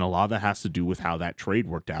somewhat. And a lot of that has to do with how that trade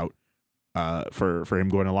worked out for him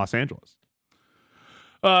going to Los Angeles.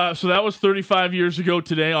 So that was 35 years ago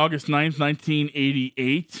today, August 9th,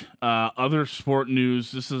 1988. Other sport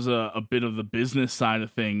news, this is a bit of the business side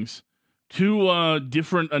of things. Two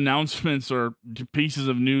different announcements or pieces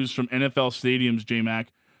of news from NFL stadiums,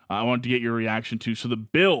 J-Mac, I wanted to get your reaction to. So the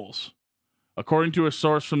Bills, according to a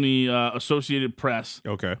source from the Associated Press,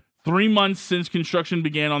 okay, 3 months since construction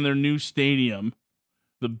began on their new stadium,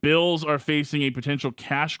 the Bills are facing a potential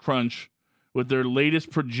cash crunch with their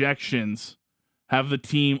latest projections have the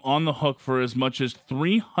team on the hook for as much as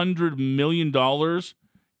 $300 million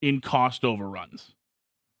in cost overruns.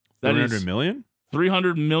 That is $300 million?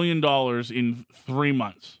 $300 million in 3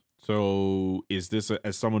 months. So is this,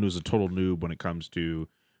 as someone who's a total noob when it comes to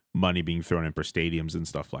money being thrown in for stadiums and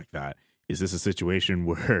stuff like that, is this a situation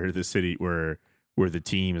where the city, where the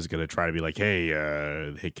team is going to try to be like, hey,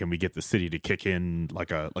 can we get the city to kick in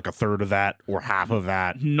like a third of that or half of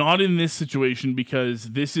that? Not in this situation,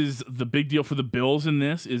 because this is the big deal for the Bills. In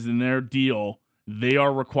this is in their deal, they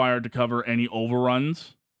are required to cover any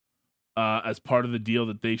overruns as part of the deal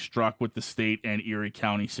that they struck with the state and Erie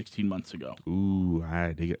County 16 months ago. Ooh,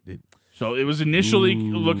 so it was initially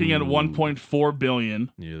looking at $1.4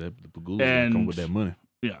 billion. Yeah, the Pagulas come with that money.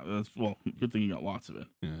 Yeah, good thing you got lots of it.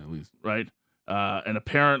 Yeah, at least. Right? And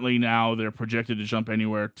apparently now they're projected to jump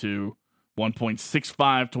anywhere to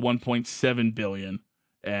 1.65 to 1.7 billion,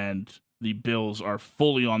 and the Bills are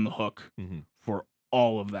fully on the hook for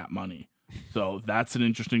all of that money. So that's an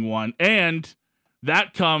interesting one. And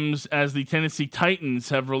that comes as the Tennessee Titans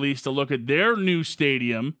have released a look at their new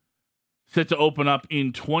stadium set to open up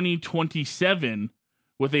in 2027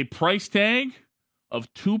 with a price tag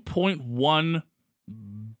of $2.1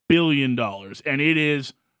 billion. And it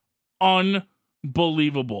is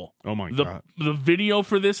unbelievable. Oh my God. The video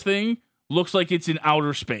for this thing looks like it's in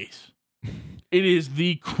outer space. It is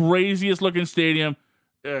the craziest looking stadium.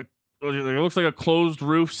 It looks like a closed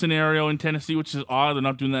roof scenario in Tennessee, which is odd. They're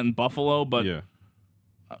not doing that in Buffalo, but yeah.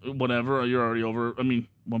 Whatever. You're already over. I mean,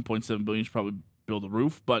 $1.7 billion should probably build a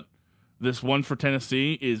roof, but this one for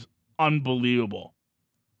Tennessee is unbelievable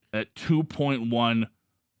at $2.1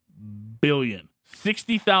 billion.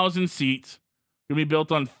 60,000 seats. Going to be built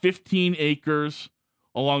on 15 acres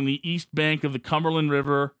along the east bank of the Cumberland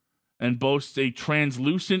River and boasts a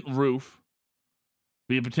translucent roof.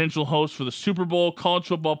 Be a potential host for the Super Bowl, college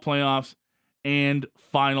football playoffs, and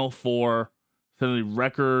Final Four. Set a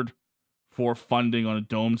record for funding on a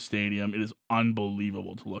domed stadium. It is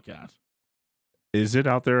unbelievable to look at. Is it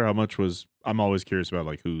out there? How much was? I'm always curious about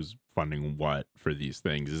like who's funding what for these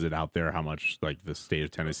things. Is it out there? How much like the state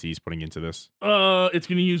of Tennessee is putting into this? It's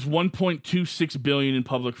going to use $1.26 billion in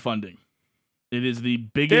public funding. It is the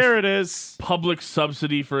biggest public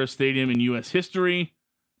subsidy for a stadium in U.S. history.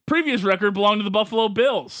 Previous record belonged to the Buffalo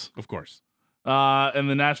Bills, of course. And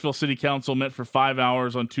the Nashville City Council met for 5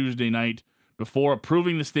 hours on Tuesday night before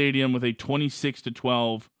approving the stadium with a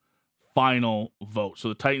 26-12 final vote. So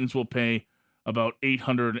the Titans will pay about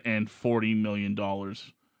 $840 million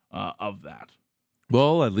of that.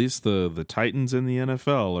 Well, at least the Titans in the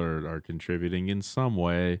NFL are contributing in some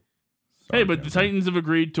way. Hey, but the Titans have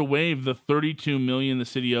agreed to waive the $32 million the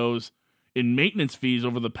city owes in maintenance fees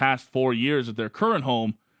over the past 4 years at their current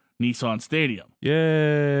home, Nissan Stadium.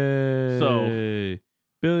 Yay! So,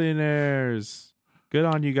 billionaires. Good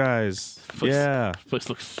on you guys. This place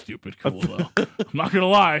looks stupid cool, though. I'm not going to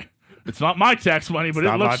lie. It's not my tax money, but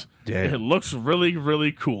it looks really,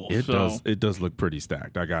 really cool. It does look pretty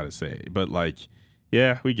stacked, I gotta say. But like,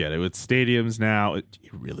 yeah, we get it. With stadiums now, it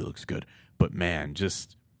really looks good. But man,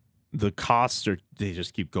 just the costs they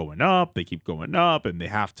just keep going up. They keep going up, and they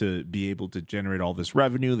have to be able to generate all this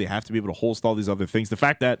revenue. They have to be able to host all these other things. The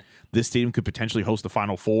fact that this stadium could potentially host the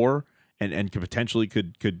Final Four and could potentially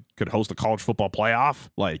could host a college football playoff,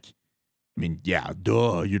 like, I mean, yeah,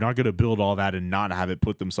 duh. You're not going to build all that and not have it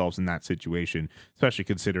put themselves in that situation, especially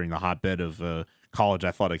considering the hotbed of college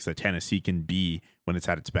athletics that Tennessee can be when it's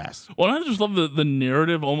at its best. Well, I just love the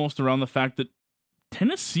narrative almost around the fact that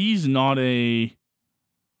Tennessee's not a...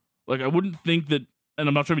 Like, I wouldn't think that, and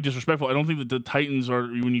I'm not trying to be disrespectful, I don't think that the Titans are,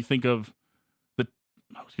 when you think of I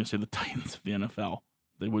was going to say the Titans of the NFL.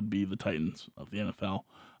 They would be the Titans of the NFL.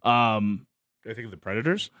 I think of the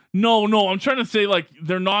Predators? No, I'm trying to say, like,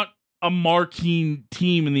 they're not a marquee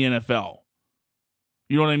team in the NFL.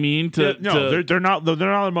 You know what I mean? They're not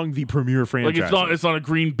among the premier franchises. Like, it's not a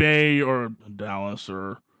Green Bay or a Dallas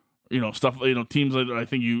or, stuff, teams that I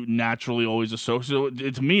think you naturally always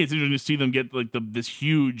associate. To me, it's interesting to see them get like this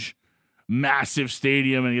huge, massive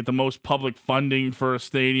stadium and get the most public funding for a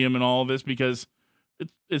stadium and all of this, because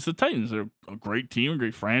it's the Titans. They're a great team, a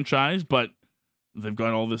great franchise, but they've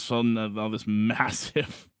got all this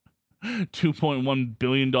massive $2.1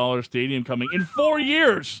 billion stadium coming in 4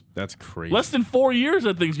 years. That's crazy. Less than 4 years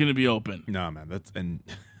that thing's going to be open. No, man, and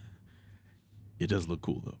it does look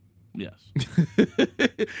cool though. Yes.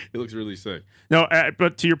 It looks really sick. No,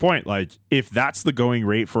 but to your point, like, if that's the going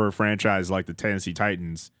rate for a franchise like the Tennessee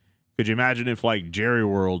Titans, could you imagine if, like, Jerry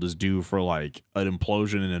World is due for, like, an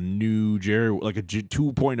implosion in a new like a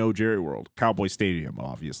 2.0 Jerry World, Cowboy Stadium,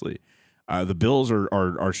 obviously. The Bills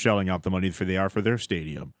are shelling out the money for their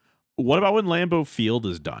stadium. What about when Lambeau Field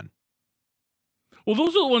is done? Well,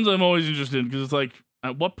 those are the ones I'm always interested in, because it's like,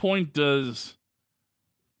 at what point does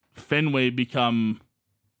Fenway become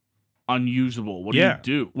unusable? What do you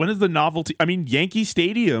do? When is the novelty? I mean, Yankee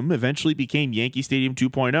Stadium eventually became Yankee Stadium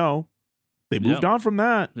 2.0. They moved on from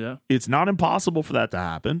that. Yeah. It's not impossible for that to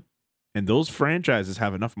happen. And those franchises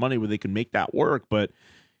have enough money where they can make that work. But,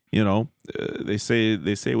 they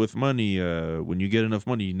say with money, when you get enough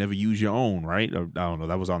money, you never use your own, right? I don't know.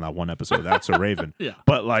 That was on that one episode. That's a Raven. Yeah.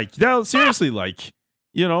 But, like, no, seriously, like,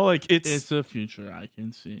 like it's a future I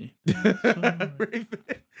can see.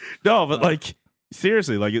 No, but like,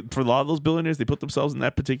 seriously, like, for a lot of those billionaires, they put themselves in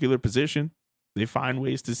that particular position. They find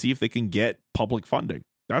ways to see if they can get public funding.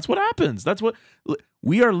 That's what happens.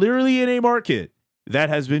 We are literally in a market that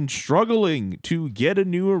has been struggling to get a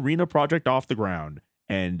new arena project off the ground.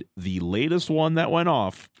 And the latest one that went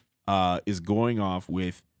off is going off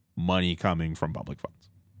with money coming from public funds.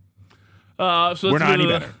 So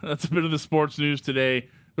that's a bit of the sports news today.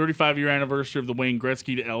 35-year anniversary of the Wayne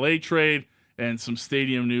Gretzky to LA trade, and some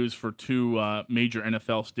stadium news for two major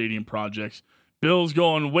NFL stadium projects. Bills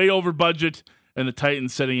going way over budget, and the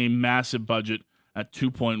Titans setting a massive budget at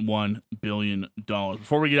 $2.1 billion.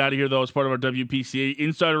 Before we get out of here, though, as part of our WPCA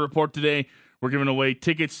Insider Report today, we're giving away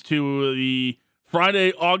tickets to the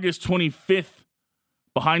Friday, August 25th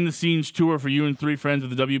behind-the-scenes tour for you and three friends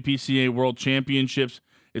of the WPCA World Championships.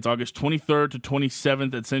 It's August 23rd to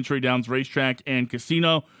 27th at Century Downs Racetrack and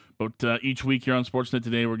Casino. But each week here on Sportsnet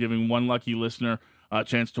Today, we're giving one lucky listener a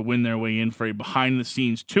chance to win their way in for a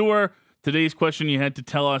behind-the-scenes tour. Today's question, you had to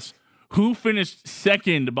tell us who finished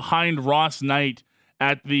second behind Ross Knight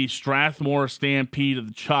at the Strathmore Stampede of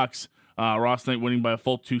the Chucks. Ross Knight winning by a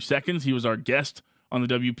full 2 seconds. He was our guest on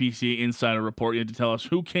the WPCA Insider Report. You had to tell us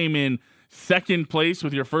who came in second place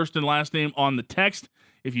with your first and last name on the text.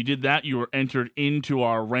 If you did that, you were entered into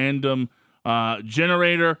our random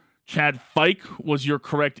generator. Chad Fike was your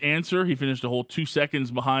correct answer. He finished a whole 2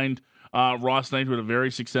 seconds behind Ross Knight, who had a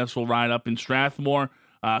very successful ride up in Strathmore.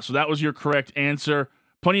 So that was your correct answer.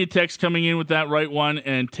 Plenty of texts coming in with that right one.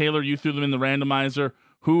 And Taylor, you threw them in the randomizer.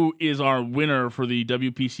 Who is our winner for the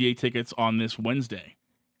WPCA tickets on this Wednesday?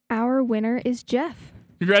 Our winner is Jeff.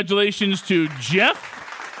 Congratulations to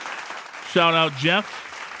Jeff. Shout out,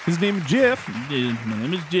 Jeff. His name is Jeff. My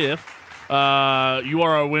name is Jeff. You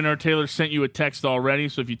are our winner. Taylor sent you a text already,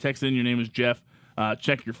 so if you text in your name is Jeff,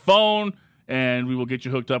 check your phone, and we will get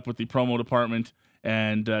you hooked up with the promo department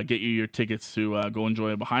and get you your tickets to go enjoy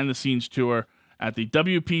a behind-the-scenes tour at the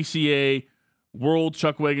WPCA World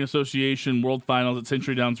Chuckwagon Association World Finals at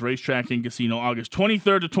Century Downs Racetrack and Casino, August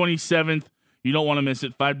 23rd to 27th. You don't want to miss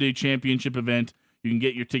it. 5-day championship event. You can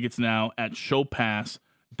get your tickets now at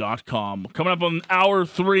showpass.com. Coming up on hour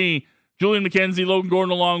 3, Julian McKenzie, Logan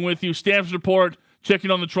Gordon along with you. Stamps Report,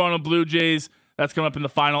 checking on the Toronto Blue Jays. That's coming up in the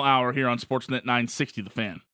final hour here on Sportsnet 960 The Fan.